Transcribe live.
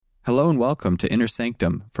Hello and welcome to Inner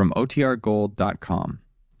Sanctum from OTRGold.com.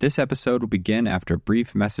 This episode will begin after a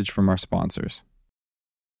brief message from our sponsors.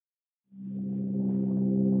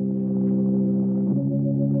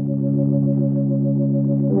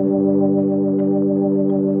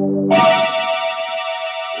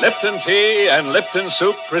 Lipton Tea and Lipton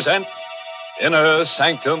Soup present Inner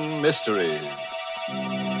Sanctum Mysteries.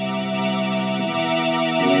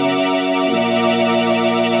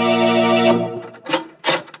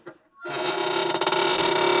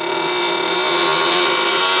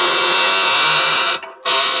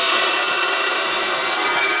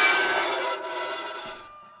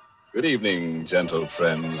 Good evening, gentle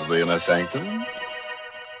friends of the Inner Sanctum.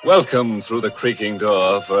 Welcome through the creaking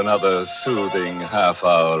door for another soothing half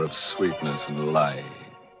hour of sweetness and light.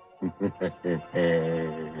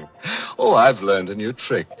 Oh, I've learned a new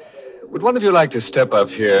trick. Would one of you like to step up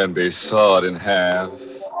here and be sawed in half?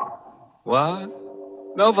 What?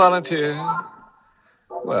 No volunteer?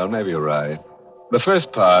 Well, maybe you're right. The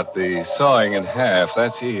first part, the sawing in half,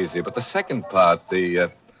 that's easy. But the second part,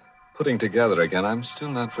 the putting together again, I'm still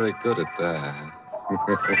not very good at that.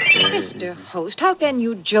 Mr. Host, how can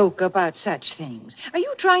you joke about such things? Are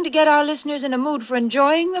you trying to get our listeners in a mood for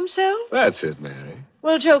enjoying themselves? That's it, Mary.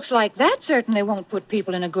 Well, jokes like that certainly won't put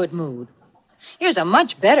people in a good mood. Here's a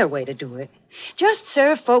much better way to do it. Just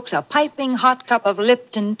serve folks a piping hot cup of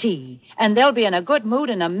Lipton tea, and they'll be in a good mood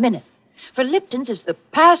in a minute. For Lipton's is the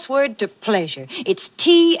password to pleasure. It's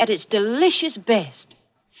tea at its delicious best,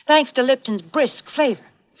 thanks to Lipton's brisk flavor.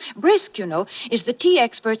 Brisk, you know, is the tea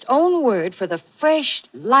expert's own word for the fresh,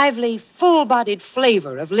 lively, full-bodied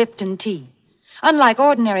flavor of Lipton tea. Unlike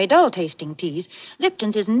ordinary dull-tasting teas,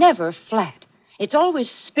 Lipton's is never flat. It's always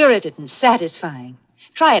spirited and satisfying.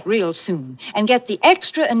 Try it real soon and get the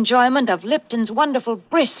extra enjoyment of Lipton's wonderful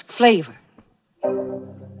brisk flavor.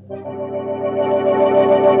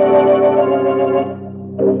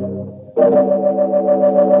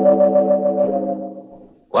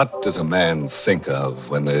 What does a man think of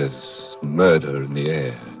when there's murder in the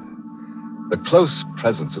air? The close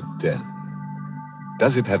presence of death.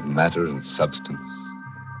 Does it have matter and substance?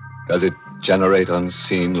 Does it generate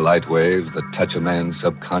unseen light waves that touch a man's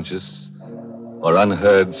subconscious? Or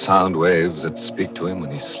unheard sound waves that speak to him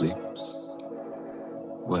when he sleeps?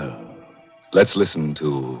 Well, let's listen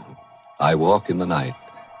to I Walk in the Night,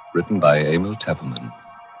 written by Emil Tepperman,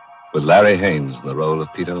 with Larry Haynes in the role of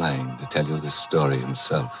Peter Lang to tell you this story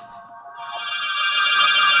himself.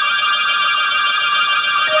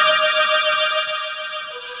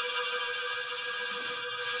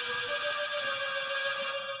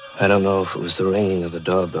 I don't know if it was the ringing of the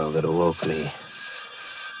doorbell that awoke me,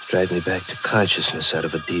 dragged me back to consciousness out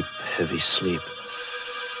of a deep, heavy sleep.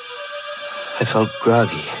 I felt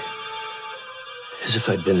groggy, as if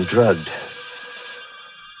I'd been drugged.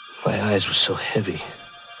 My eyes were so heavy,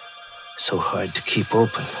 so hard to keep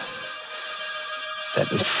open.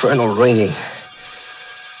 That infernal ringing.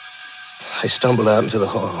 I stumbled out into the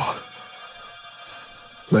hall.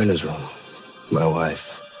 Myrna's room, my wife,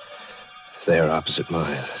 there opposite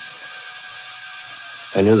mine.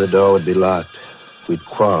 I knew the door would be locked. We'd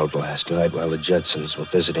quarreled last night while the Judsons were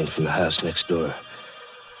visiting from the house next door.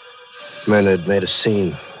 Myrna had made a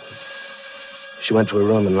scene. She went to her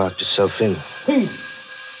room and locked herself in. Pete!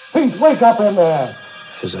 Pete, wake up in there!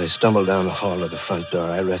 As I stumbled down the hall to the front door,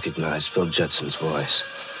 I recognized Phil Judson's voice.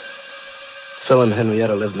 Phil and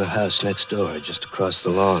Henrietta lived in the house next door, just across the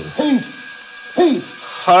lawn. Pete! Pete!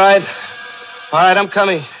 All right, I'm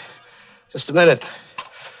coming. Just a minute.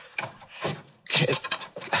 Can't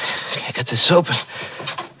get this open.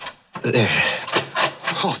 There.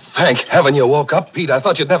 Oh, thank heaven you woke up, Pete. I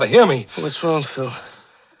thought you'd never hear me. What's wrong, Phil?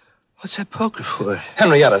 What's that poker for?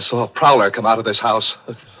 Henrietta saw a prowler come out of this house.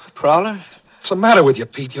 A prowler? What's the matter with you,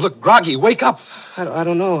 Pete? You look groggy. Wake up. I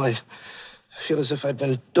don't know. I feel as if I'd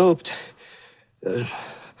been doped.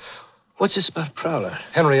 What's this about prowler?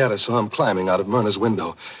 Henrietta saw him climbing out of Myrna's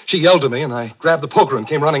window. She yelled to me, and I grabbed the poker and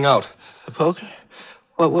came running out. The poker?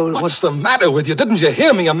 What's the matter with you? Didn't you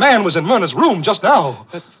hear me? A man was in Myrna's room just now.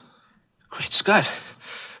 Great Scott.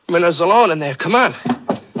 Myrna's alone in there. Come on.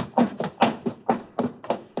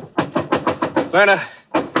 Myrna.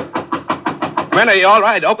 Myrna, you all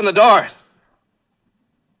right? Open the door.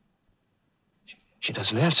 She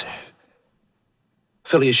doesn't answer.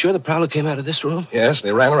 Phil, are you sure the prowler came out of this room? Yes, and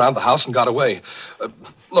he ran around the house and got away.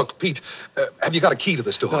 Look, Pete, have you got a key to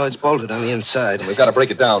this door? No, it's bolted on the inside. We've got to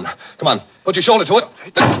break it down. Come on, put your shoulder to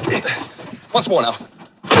it. Once more now.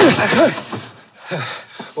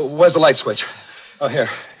 Where's the light switch? Oh, here,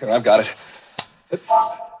 I've got it.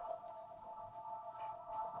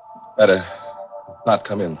 Better not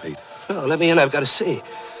come in, Pete. Oh, let me in. I've got to see.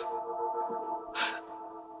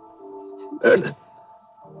 Bernard.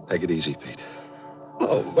 Take it easy, Pete.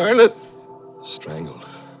 Oh, Bernard. Strangled.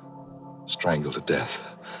 Strangled to death.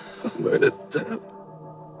 Bernard.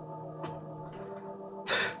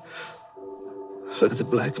 Look at the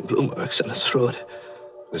black and blue marks on her throat.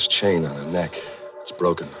 This chain on her neck, it's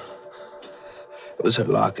broken. It was her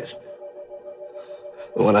locket.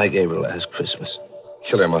 The one I gave her last Christmas.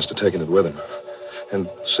 Killer must have taken it with him. And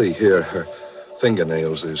see here, her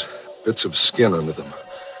fingernails, there's bits of skin under them.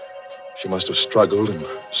 She must have struggled and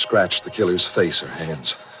scratched the killer's face or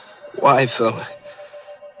hands. Why, Phil?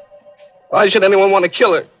 Why should anyone want to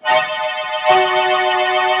kill her?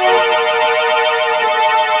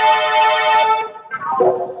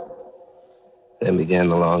 Then began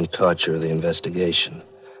the long torture of the investigation.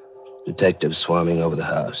 Detectives swarming over the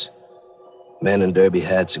house. Men in derby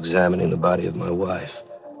hats examining the body of my wife,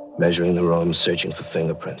 measuring the room, searching for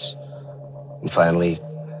fingerprints. And finally,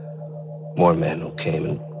 more men who came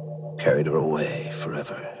and carried her away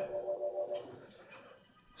forever.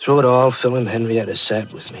 Through it all, Phil and Henrietta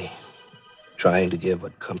sat with me, trying to give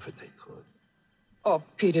what comfort they could. Oh,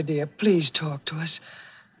 Peter, dear, please talk to us.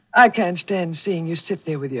 I can't stand seeing you sit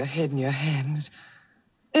there with your head in your hands.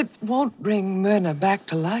 It won't bring Myrna back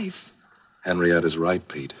to life. Henrietta's right,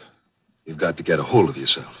 Pete. You've got to get a hold of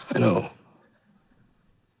yourself. I know,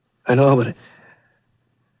 but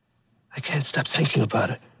I can't stop thinking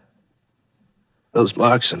about it. Those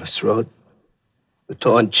marks on her throat, the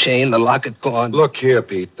torn chain, the locket gone. Look here,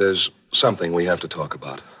 Pete. There's something we have to talk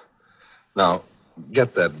about. Now,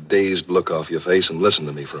 get that dazed look off your face and listen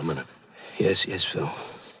to me for a minute. Yes, Phil.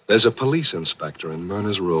 There's a police inspector in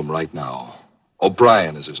Myrna's room right now.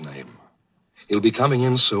 O'Brien is his name. He'll be coming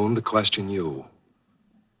in soon to question you.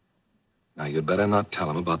 Now, you'd better not tell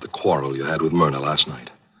him about the quarrel you had with Myrna last night.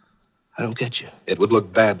 I don't get you. It would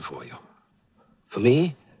look bad for you. For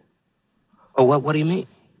me? Oh, what do you mean?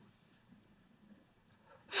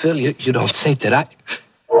 Phil, you don't think that I...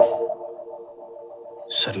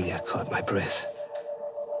 Suddenly, I caught my breath.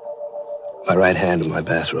 My right hand in my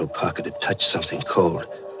bathrobe pocket had touched something cold.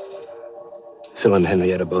 Phil and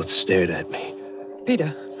Henrietta both stared at me. Peter,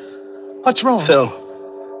 what's wrong? Phil,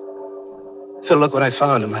 look what I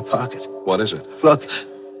found in my pocket. What is it? Look.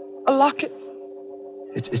 A locket.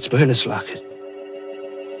 It's Myrna's locket.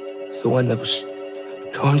 The one that was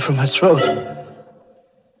torn from her throat.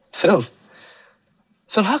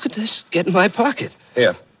 Phil, how could this get in my pocket?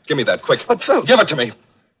 Here, give me that, quick. But, Phil... Give it to me.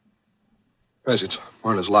 Yes, it's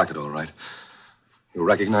Myrna's locket, all right. You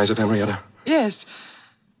recognize it, Henrietta? Yes.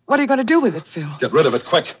 What are you going to do with it, Phil? Get rid of it,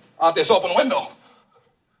 quick. Out this open window.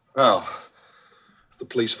 Well, if the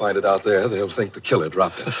police find it out there, they'll think the killer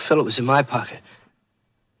dropped it. But, Phil, it was in my pocket.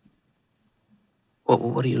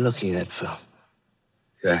 What are you looking at, Phil?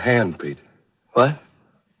 Your hand, Pete. What?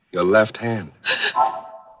 Your left hand.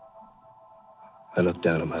 I looked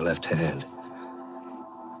down at my left hand.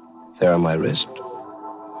 There on my wrist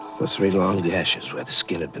were 3 long gashes where the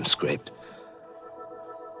skin had been scraped.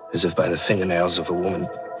 As if by the fingernails of a woman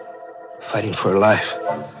fighting for her life.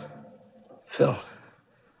 Phil,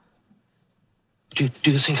 do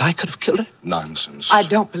you think I could have killed her? Nonsense. I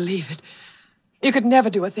don't believe it. You could never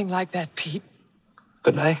do a thing like that, Pete.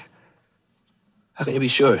 Couldn't I? How can you be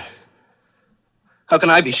sure? How can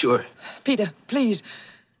I be sure? Peter, please,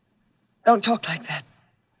 don't talk like that.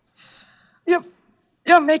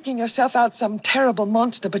 You're making yourself out some terrible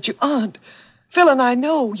monster, but you aren't. Phil and I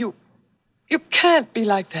know you can't be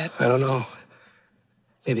like that. I don't know.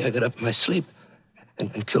 Maybe I got up in my sleep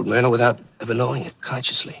and killed Myrna without ever knowing it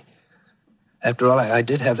consciously. After all, I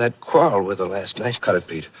did have that quarrel with her last night. Cut it,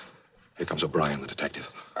 Pete. Here comes O'Brien, the detective.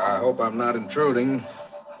 I hope I'm not intruding.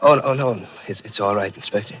 Oh, no. It's all right,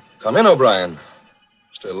 Inspector. Come in, O'Brien.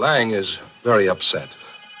 Mr. Lang is very upset.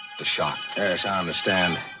 The shock. Yes, I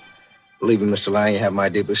understand. Believe me, Mr. Lang, you have my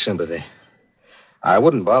deepest sympathy. I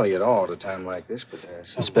wouldn't bother you at all at a time like this, but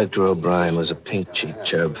Inspector O'Brien was a pink-cheeked,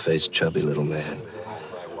 cherub-faced, chubby little man.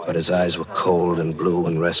 But his eyes were cold and blue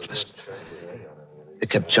and restless. They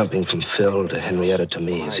kept jumping from Phil to Henrietta to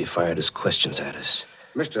me as he fired his questions at us.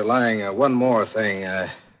 Mr. Lang, one more thing.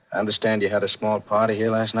 I understand you had a small party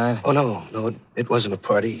here last night? Oh, no, it wasn't a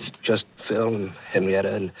party. Just Phil and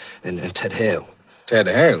Henrietta and Ted Hale. Ted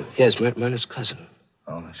Hale? Yes, Myrna's cousin.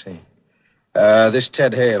 Oh, I see. This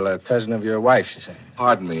Ted Hale, a cousin of your wife's, you say?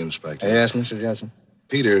 Pardon me, Inspector. Yes, Mr. Judson?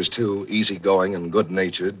 Peter's too easygoing and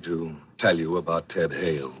good-natured to tell you about Ted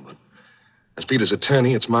Hale. But as Peter's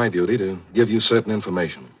attorney, it's my duty to give you certain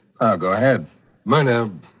information. Oh, go ahead.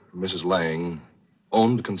 Myrna, Mrs. Lang,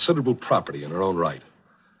 owned considerable property in her own right.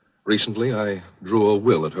 Recently, I drew a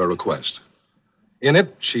will at her request. In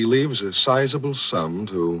it, she leaves a sizable sum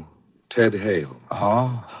to Ted Hale.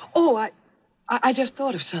 Oh? Oh, I just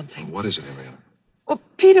thought of something. What is it, Henrietta? Well,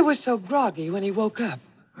 Peter was so groggy when he woke up.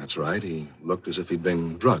 That's right. He looked as if he'd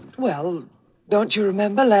been drugged. Well, don't you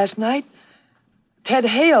remember last night? Ted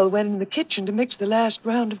Hale went in the kitchen to mix the last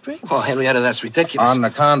round of drinks. Oh, Henrietta, that's ridiculous. On the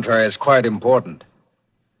contrary, it's quite important.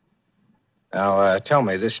 Now, tell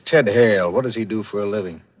me, this Ted Hale, what does he do for a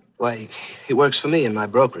living? Why, he works for me in my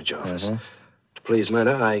brokerage office. Uh-huh. To please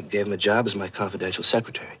Myrna, I gave him a job as my confidential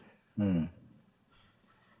secretary.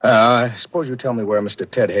 I suppose you tell me where Mr.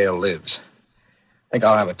 Ted Hale lives. I think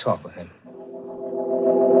I'll have a talk with him.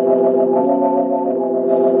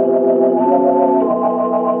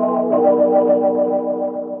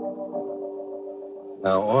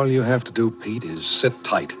 Now, all you have to do, Pete, is sit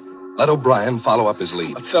tight. Let O'Brien follow up his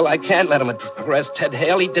lead. But, Phil, I can't let him arrest Ted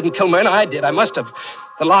Hale. He didn't kill Myrna. I did. I must have.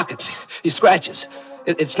 The locket. He scratches.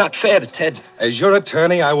 It's not fair to Ted. As your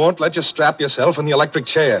attorney, I won't let you strap yourself in the electric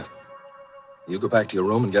chair. You go back to your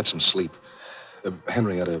room and get some sleep.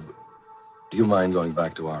 Henrietta, do you mind going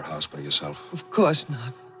back to our house by yourself? Of course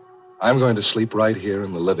not. I'm going to sleep right here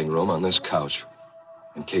in the living room on this couch,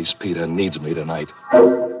 in case Peter needs me tonight.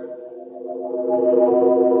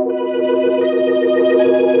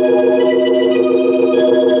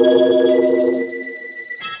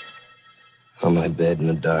 On my bed in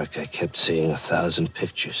the dark, I kept seeing 1,000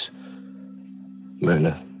 pictures.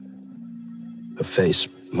 Myrna, her face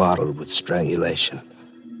mottled with strangulation.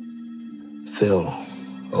 Phil,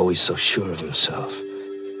 always so sure of himself.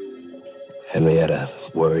 Henrietta,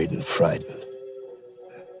 worried and frightened.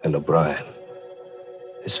 And O'Brien,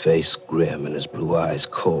 his face grim and his blue eyes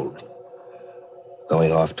cold,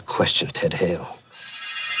 going off to question Ted Hale.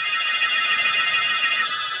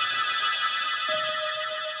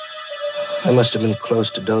 I must have been close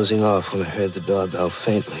to dozing off when I heard the doorbell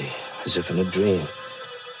faintly, as if in a dream.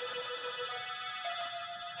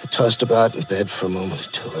 I tossed about in bed for a moment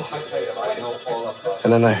or two.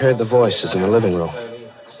 And then I heard the voices in the living room.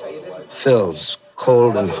 Phil's,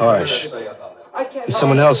 cold and harsh. And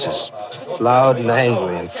someone else's, loud and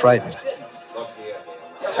angry and frightened.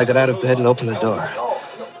 I got out of bed and opened the door.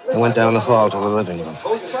 I went down the hall to the living room.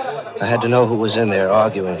 I had to know who was in there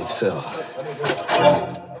arguing with Phil.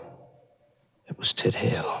 It was Ted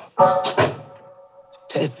Hale.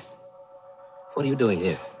 Ted, what are you doing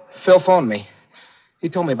here? Phil phoned me. He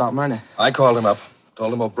told me about Myrna. I called him up,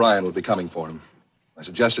 told him O'Brien would be coming for him. I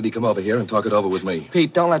suggested he come over here and talk it over with me.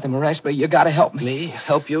 Pete, don't let them arrest me. You gotta help me. Me?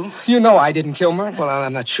 Help you? You know I didn't kill Myrna. Well,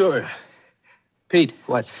 I'm not sure. Pete.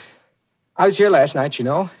 What? I was here last night, you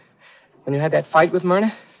know, when you had that fight with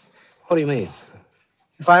Myrna. What do you mean?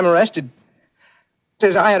 If I'm arrested, it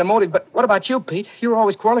says I had a motive, but what about you, Pete? You were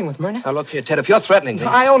always quarreling with Myrna. Now, look here, Ted, if you're threatening me...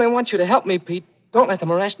 I only want you to help me, Pete. Don't let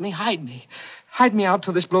them arrest me. Hide me. Hide me out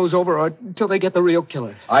till this blows over or till they get the real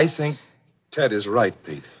killer. I think Ted is right,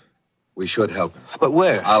 Pete. We should help him. But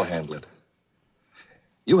where? I'll handle it.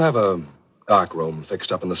 You have a dark room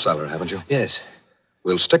fixed up in the cellar, haven't you? Yes.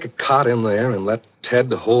 We'll stick a cot in there and let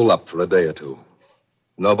Ted hole up for a day or two.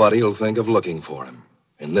 Nobody will think of looking for him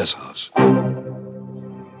in this house.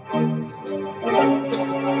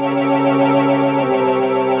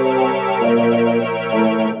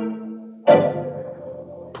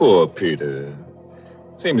 Poor Peter.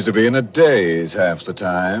 Seems to be in a daze half the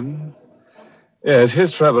time. Yes,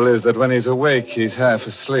 his trouble is that when he's awake, he's half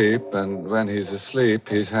asleep, and when he's asleep,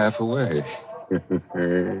 he's half awake.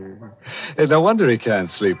 It's no wonder he can't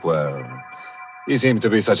sleep well. He seems to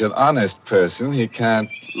be such an honest person, he can't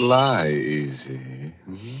lie easy.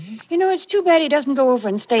 You know, it's too bad he doesn't go over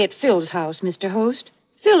and stay at Phil's house, Mr. Host.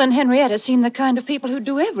 Phil and Henrietta seem the kind of people who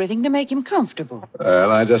do everything to make him comfortable.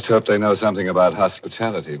 Well, I just hope they know something about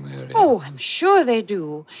hospitality, Mary. Oh, I'm sure they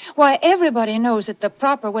do. Why, everybody knows that the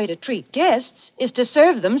proper way to treat guests is to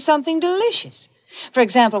serve them something delicious. For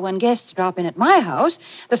example, when guests drop in at my house,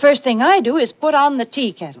 the first thing I do is put on the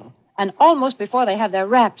tea kettle. And almost before they have their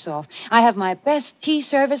wraps off, I have my best tea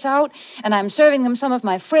service out, and I'm serving them some of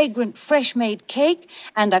my fragrant, fresh-made cake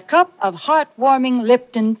and a cup of heartwarming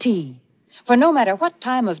Lipton tea. For no matter what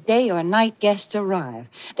time of day or night guests arrive,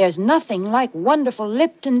 there's nothing like wonderful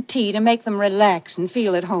Lipton tea to make them relax and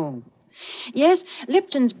feel at home. Yes,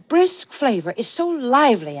 Lipton's brisk flavor is so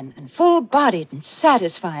lively and full-bodied and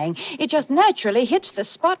satisfying, it just naturally hits the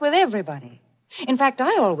spot with everybody. In fact,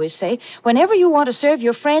 I always say, whenever you want to serve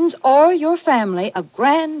your friends or your family a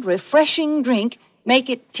grand, refreshing drink, make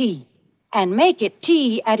it tea. And make it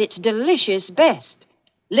tea at its delicious best.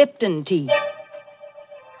 Lipton tea.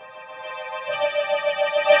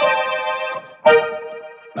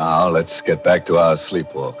 Now, let's get back to our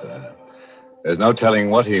sleepwalker. There's no telling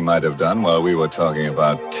what he might have done while we were talking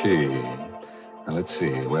about tea. Now, let's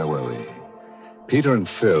see, where were we? Peter and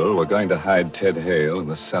Phil were going to hide Ted Hale in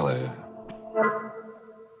the cellar.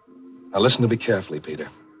 Now listen to me carefully, Peter.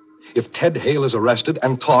 If Ted Hale is arrested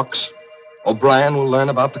and talks, O'Brien will learn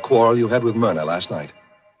about the quarrel you had with Myrna last night.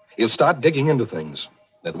 He'll start digging into things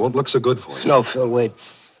that won't look so good for you. No, Phil, wait.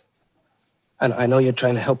 I know you're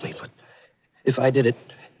trying to help me, but if I did it...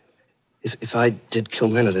 If I did kill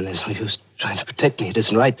Myrna, then there's no use trying to protect me. It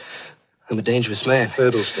isn't right. I'm a dangerous man.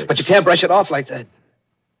 Fiddlesticks. But you can't brush it off like that.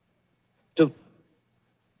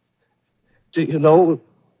 Do you know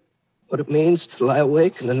what it means to lie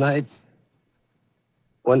awake in the night,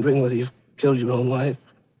 wondering whether you've killed your own wife?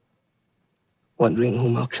 Wondering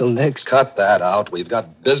whom I'll kill next? Cut that out. We've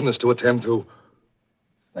got business to attend to.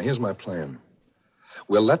 Now, here's my plan.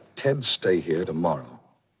 We'll let Ted stay here tomorrow.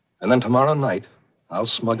 And then tomorrow night, I'll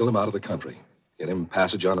smuggle him out of the country. Get him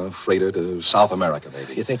passage on a freighter to South America,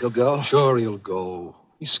 maybe. You think he'll go? Sure, he'll go.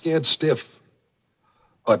 He's scared stiff.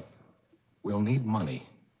 But we'll need money.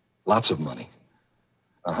 Lots of money.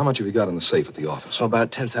 Now, how much have you got in the safe at the office? So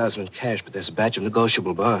about $10,000 in cash, but there's a batch of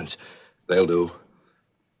negotiable bonds. They'll do.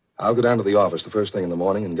 I'll go down to the office the first thing in the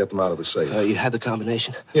morning and get them out of the safe. You had the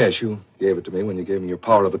combination? Yes, you gave it to me when you gave me your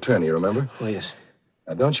power of attorney, remember? Oh, yes.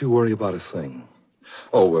 Now, don't you worry about a thing.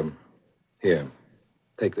 Oh, here.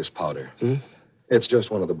 Take this powder. Hmm? It's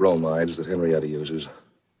just one of the bromides that Henrietta uses.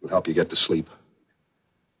 It'll help you get to sleep.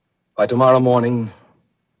 By tomorrow morning,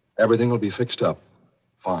 everything will be fixed up.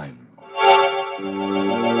 Fine.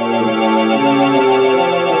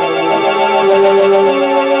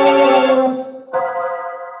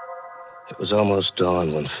 It was almost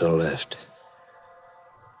dawn when Phil left.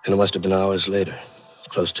 And it must have been hours later,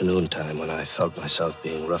 close to noontime, when I felt myself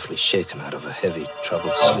being roughly shaken out of a heavy,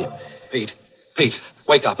 troubled sleep. Pete,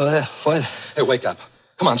 wake up. What? Hey, wake up.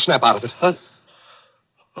 Come on, snap out of it. What?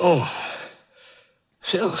 Oh,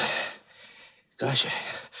 Phil. Gosh,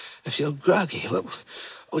 I feel groggy. What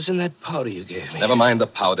was in that powder you gave me? Never mind the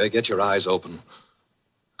powder. Get your eyes open.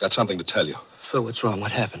 Got something to tell you. Phil, what's wrong?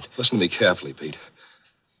 What happened? Listen to me carefully, Pete.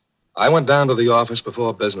 I went down to the office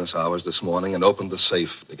before business hours this morning and opened the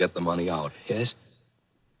safe to get the money out. Yes?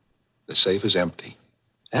 The safe is empty.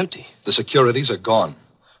 Empty? The securities are gone.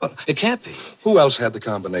 Well, it can't be. Who else had the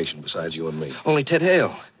combination besides you and me? Only Ted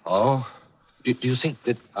Hale. Oh? Do you think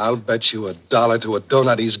that... I'll bet you $1 to a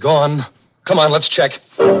donut he's gone. Come on, let's check.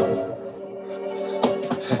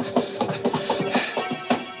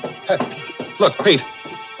 Look, Pete,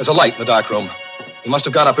 there's a light in the dark room. He must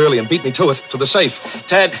have got up early and beat me to it, to the safe.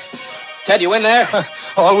 Ted, you in there?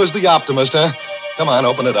 Always the optimist, huh? Come on,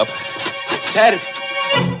 open it up. Ted!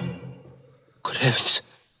 Good heavens.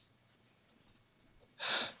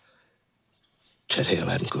 Ted Hale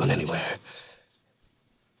hadn't gone anywhere.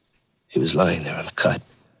 He was lying there on the cot.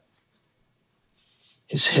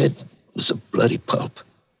 His head was a bloody pulp.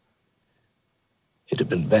 It had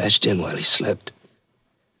been bashed in while he slept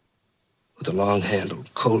with a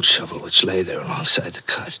long-handled cold shovel which lay there alongside the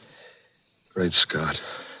cot. Great Scott.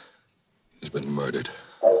 He's been murdered.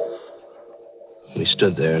 We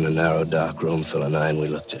stood there in a narrow, dark room, Phil and I, and we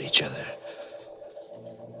looked at each other.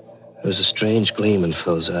 There was a strange gleam in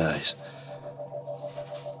Phil's eyes.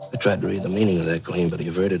 I tried to read the meaning of that gleam, but he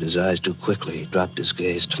averted his eyes too quickly. He dropped his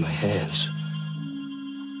gaze to my hands.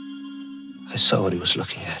 I saw what he was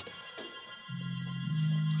looking at.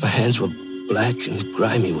 My hands were black and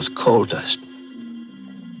grimy with coal dust.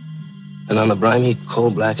 And on the grimy,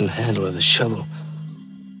 coal-blackened handle of the shovel,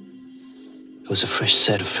 there was a fresh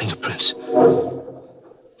set of fingerprints.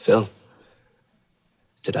 Phil,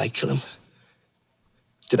 did I kill him?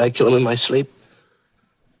 Did I kill him in my sleep?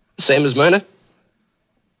 The same as Myrna?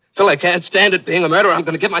 Phil, I can't stand it being a murderer. I'm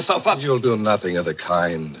going to give myself up. You'll do nothing of the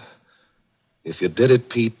kind. If you did it,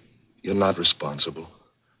 Pete, you're not responsible.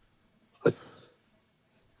 But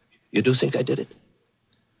you do think I did it?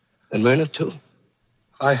 And Myrna, too?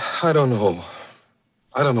 I don't know.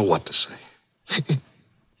 I don't know what to say.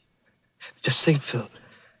 Just think, Phil.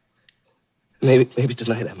 Maybe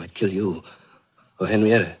tonight I might kill you. Or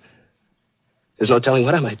Henrietta. There's no telling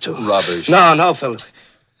what I might do. Rubbish. No, Phil.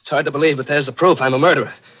 It's hard to believe, but there's the proof. I'm a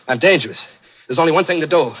murderer. I'm dangerous. There's only one thing to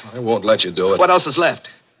do. I won't let you do it. What else is left?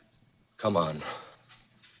 Come on.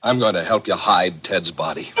 I'm going to help you hide Ted's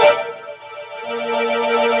body.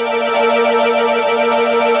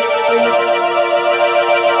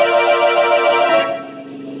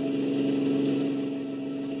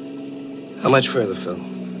 How much further, Phil?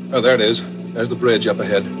 Oh, there it is. There's the bridge up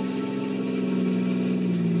ahead.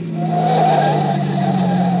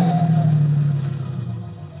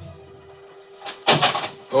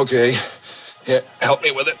 Okay. Here, help me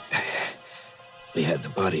with it. We had the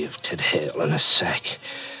body of Ted Hale in a sack.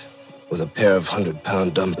 with a pair of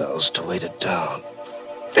 100-pound dumbbells to weight it down.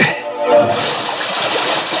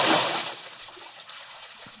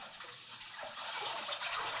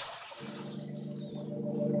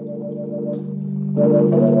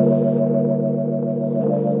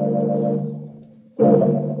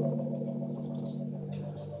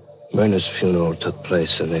 Myrna's funeral took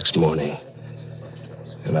place the next morning,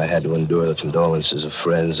 and I had to endure the condolences of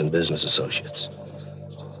friends and business associates.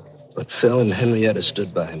 But Phil and Henrietta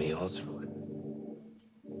stood by me all through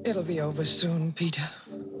it. It'll be over soon, Peter.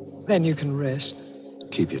 Then you can rest.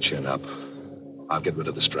 Keep your chin up. I'll get rid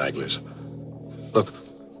of the stragglers. Look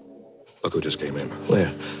who just came in.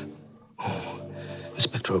 Where? Oh,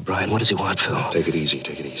 Inspector O'Brien. What does he want, Phil? Take it easy.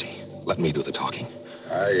 Let me do the talking.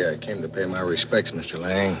 I came to pay my respects, Mr.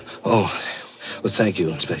 Lang. Oh, well, thank you,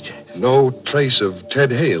 Inspector. No trace of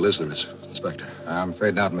Ted Hale, is there, Inspector? I'm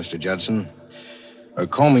afraid not, Mr. Judson. We're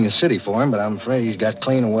combing the city for him, but I'm afraid he's got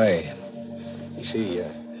clean away. You see,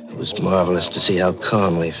 It was marvelous to see how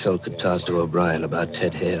calmly Phil could talk to O'Brien about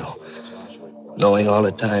Ted Hale, knowing all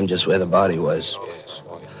the time just where the body was,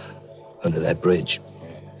 under that bridge.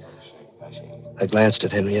 I glanced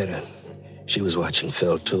at Henrietta. She was watching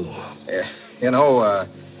Phil, too. Know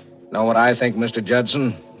what I think, Mr.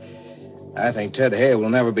 Judson? I think Ted Hale will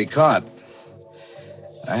never be caught.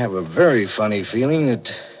 I have a very funny feeling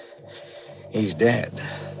that he's dead.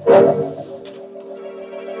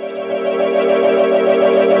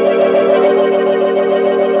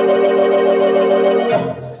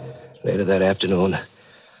 Later that afternoon,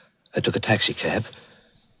 I took a taxi cab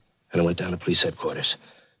and I went down to police headquarters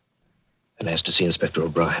and asked to see Inspector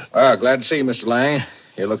O'Brien. Well, glad to see you, Mr. Lang.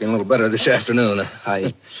 You're looking a little better this afternoon.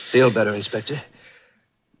 I feel better, Inspector.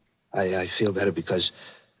 I feel better because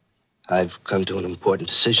I've come to an important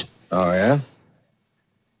decision. Oh, yeah?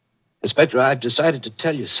 Inspector, I've decided to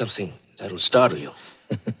tell you something that'll startle you.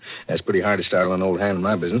 That's pretty hard to startle an old hand in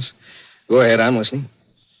my business. Go ahead, I'm listening.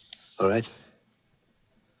 All right.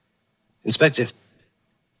 Inspector,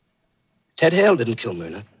 Ted Hale didn't kill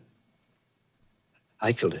Myrna.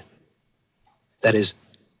 I killed her. That is,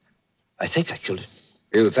 I think I killed her.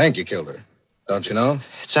 You think you killed her, don't you know?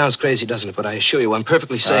 It sounds crazy, doesn't it? But I assure you, I'm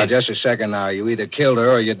perfectly safe. Just a second now. You either killed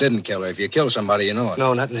her or you didn't kill her. If you kill somebody, you know it.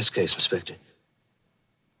 No, not in this case, Inspector.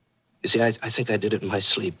 You see, I think I did it in my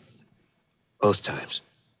sleep. Both times.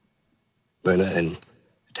 Myrna and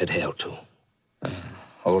Ted Hale, too.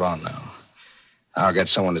 Hold on now. I'll get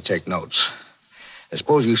someone to take notes. I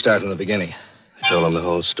suppose you start from the beginning. I told him the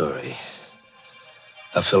whole story.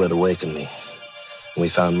 How Phil had awakened me. And we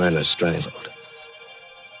found Myrna strangled.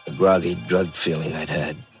 The groggy, drugged feeling I'd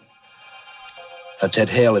had. How Ted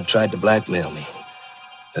Hale had tried to blackmail me.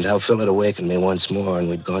 And how Phil had awakened me once more and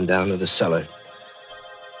we'd gone down to the cellar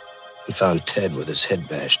and found Ted with his head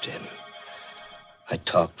bashed in. I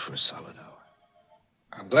talked for a solid hour.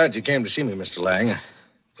 I'm glad you came to see me, Mr. Lang.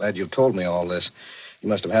 Glad you've told me all this. You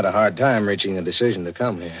must have had a hard time reaching a decision to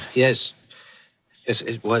come here. Yes. Yes,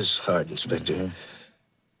 it was hard, Inspector. Mm-hmm.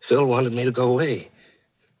 Phil wanted me to go away.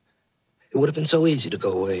 It would have been so easy to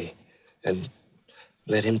go away and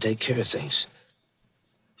let him take care of things.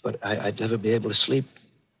 But I'd never be able to sleep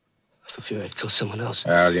for fear I'd kill someone else.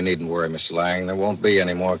 Well, you needn't worry, Mr. Lang. There won't be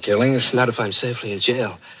any more killings. Not if I'm safely in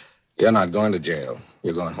jail. You're not going to jail.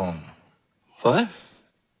 You're going home. What?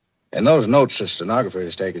 In those notes the stenographer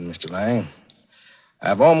has taken, Mr. Lang, I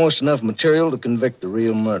have almost enough material to convict the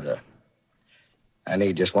real murder. I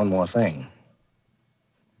need just one more thing.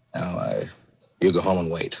 Now, you go home and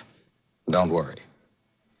wait. Don't worry.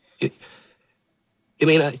 You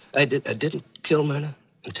mean I didn't kill Myrna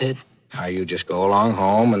and Ted? Now, you just go along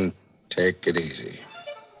home and take it easy.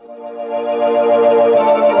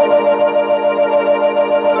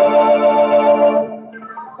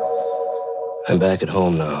 I'm back at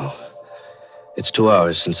home now. It's 2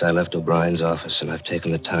 hours since I left O'Brien's office, and I've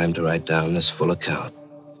taken the time to write down this full account,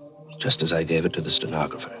 just as I gave it to the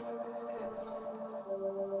stenographer.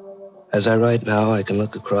 As I write now, I can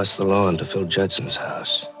look across the lawn to Phil Judson's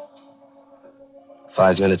house.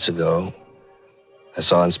 5 minutes ago, I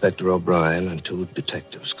saw Inspector O'Brien and 2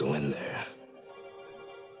 detectives go in there.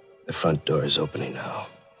 The front door is opening now.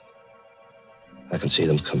 I can see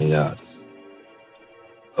them coming out.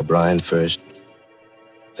 O'Brien first,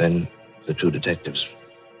 then the 2 detectives,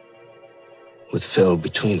 with Phil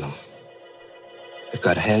between them. They've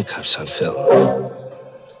got handcuffs on Phil.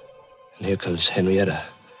 And here comes Henrietta.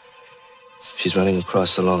 She's running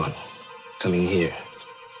across the lawn, coming here.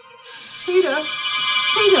 Peter!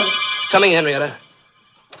 Peter! Coming, Henrietta.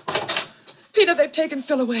 Peter, they've taken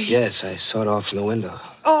Phil away. Yes, I saw it off from the window.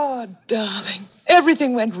 Oh, darling.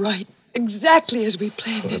 Everything went right. exactly as we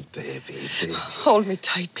planned Oh, it. baby. Hold me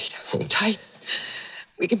tight, Peter. Tight.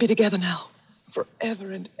 We can be together now.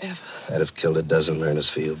 Forever and ever. I'd have killed a dozen Myrnas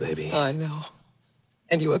for you, baby. I know.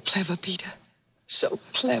 And you were clever, Peter. So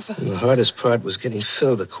clever. And the hardest part was getting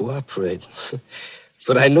Phil to cooperate.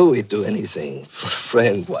 But I knew he'd do anything for a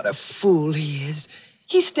friend. What a fool he is.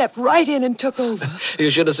 He stepped right in and took over.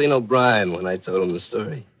 You should have seen O'Brien when I told him the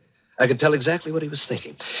story. I could tell exactly what he was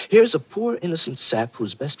thinking. Here's a poor, innocent sap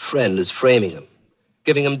whose best friend is framing him,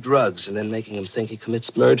 giving him drugs, and then making him think he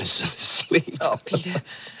commits murders in his sleep. Oh, Peter.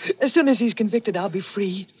 As soon as he's convicted, I'll be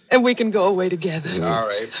free, and we can go away together.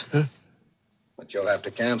 Sorry. Huh? But you'll have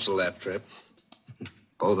to cancel that trip.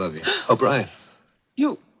 Both of you. O'Brien.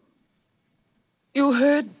 You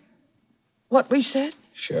heard what we said?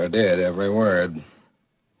 Sure did, every word.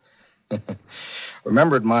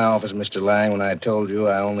 Remember at my office, Mr. Lang, when I told you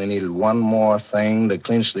I only needed one more thing to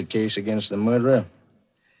clinch the case against the murderer?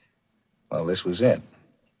 Well, this was it.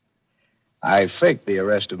 I faked the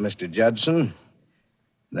arrest of Mr. Judson.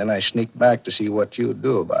 Then I sneaked back to see what you'd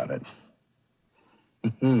do about it.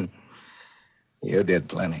 You did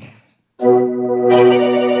plenty.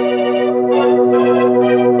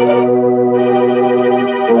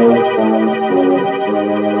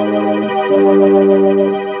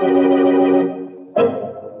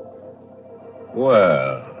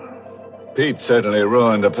 Well, Pete certainly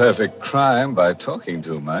ruined a perfect crime by talking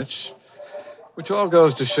too much, which all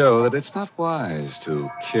goes to show that it's not wise to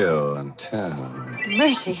kill and tell.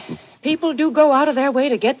 Mercy. People do go out of their way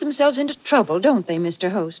to get themselves into trouble, don't they, Mr.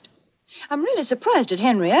 Host? I'm really surprised at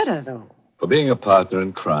Henrietta, though. For being a partner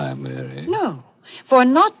in crime, Mary. No, for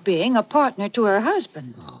not being a partner to her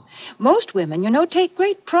husband. Oh. Most women, take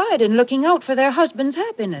great pride in looking out for their husband's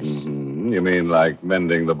happiness. Mm-hmm. You mean like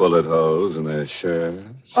mending the bullet holes in their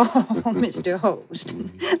shirts? Oh, Mr. Host,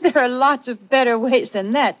 there are lots of better ways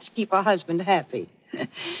than that to keep a husband happy.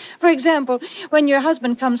 For example, when your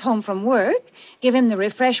husband comes home from work, give him the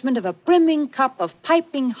refreshment of a brimming cup of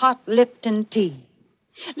piping hot Lipton tea.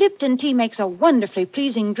 Lipton tea makes a wonderfully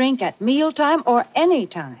pleasing drink at mealtime or any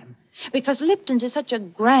time, because Lipton's is such a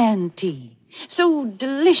grand tea, so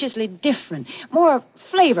deliciously different, more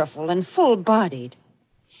flavorful and full-bodied.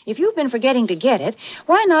 If you've been forgetting to get it,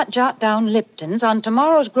 why not jot down Lipton's on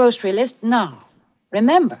tomorrow's grocery list now?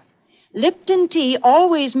 Remember, Lipton tea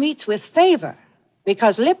always meets with favor,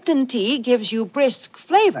 because Lipton tea gives you brisk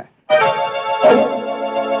flavor.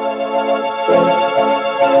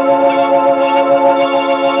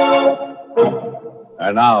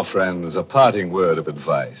 And now, friends, a parting word of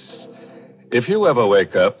advice. If you ever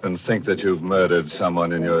wake up and think that you've murdered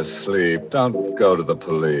someone in your sleep, don't go to the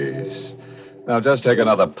police. Now, just take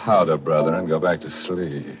another powder, brother, and go back to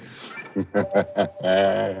sleep.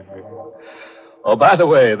 Oh, by the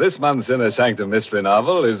way, this month's Inner Sanctum mystery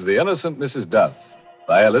novel is The Innocent Mrs. Duff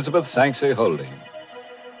by Elizabeth Sanksey Holding.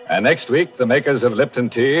 And next week, the makers of Lipton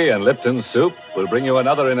Tea and Lipton Soup will bring you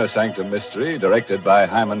another Inner Sanctum mystery directed by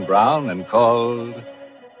Hyman Brown and called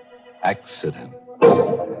Accident.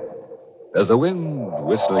 Does the wind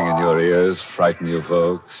whistling in your ears frighten you,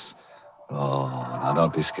 folks? Oh, now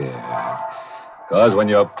don't be scared. Because when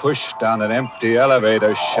you're pushed down an empty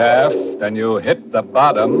elevator shaft and you hit the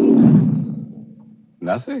bottom,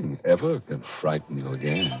 nothing ever can frighten you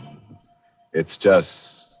again. It's just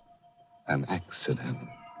an accident.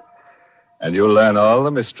 And you'll learn all the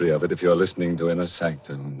mystery of it if you're listening to Inner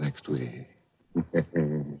Sanctum next week.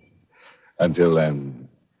 Until then,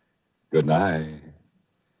 good night.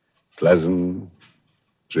 Pleasant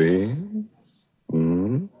dreams.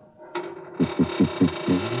 Hmm?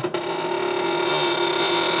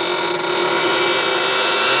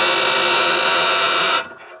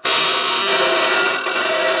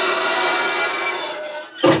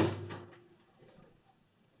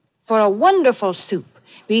 For a wonderful soup,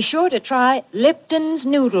 be sure to try Lipton's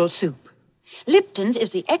Noodle Soup. Lipton's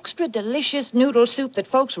is the extra delicious noodle soup that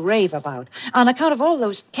folks rave about on account of all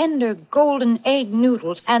those tender golden egg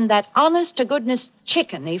noodles and that honest-to-goodness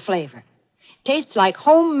chickeny flavor. Tastes like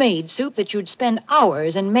homemade soup that you'd spend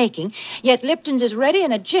hours in making, yet Lipton's is ready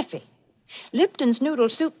in a jiffy. Lipton's noodle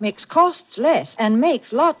soup mix costs less and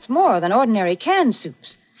makes lots more than ordinary canned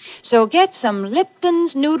soups. So get some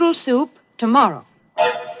Lipton's Noodle Soup tomorrow.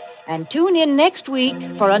 And tune in next week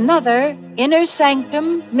for another Inner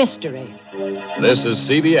Sanctum mystery. This is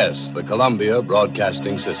CBS, the Columbia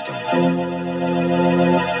Broadcasting System.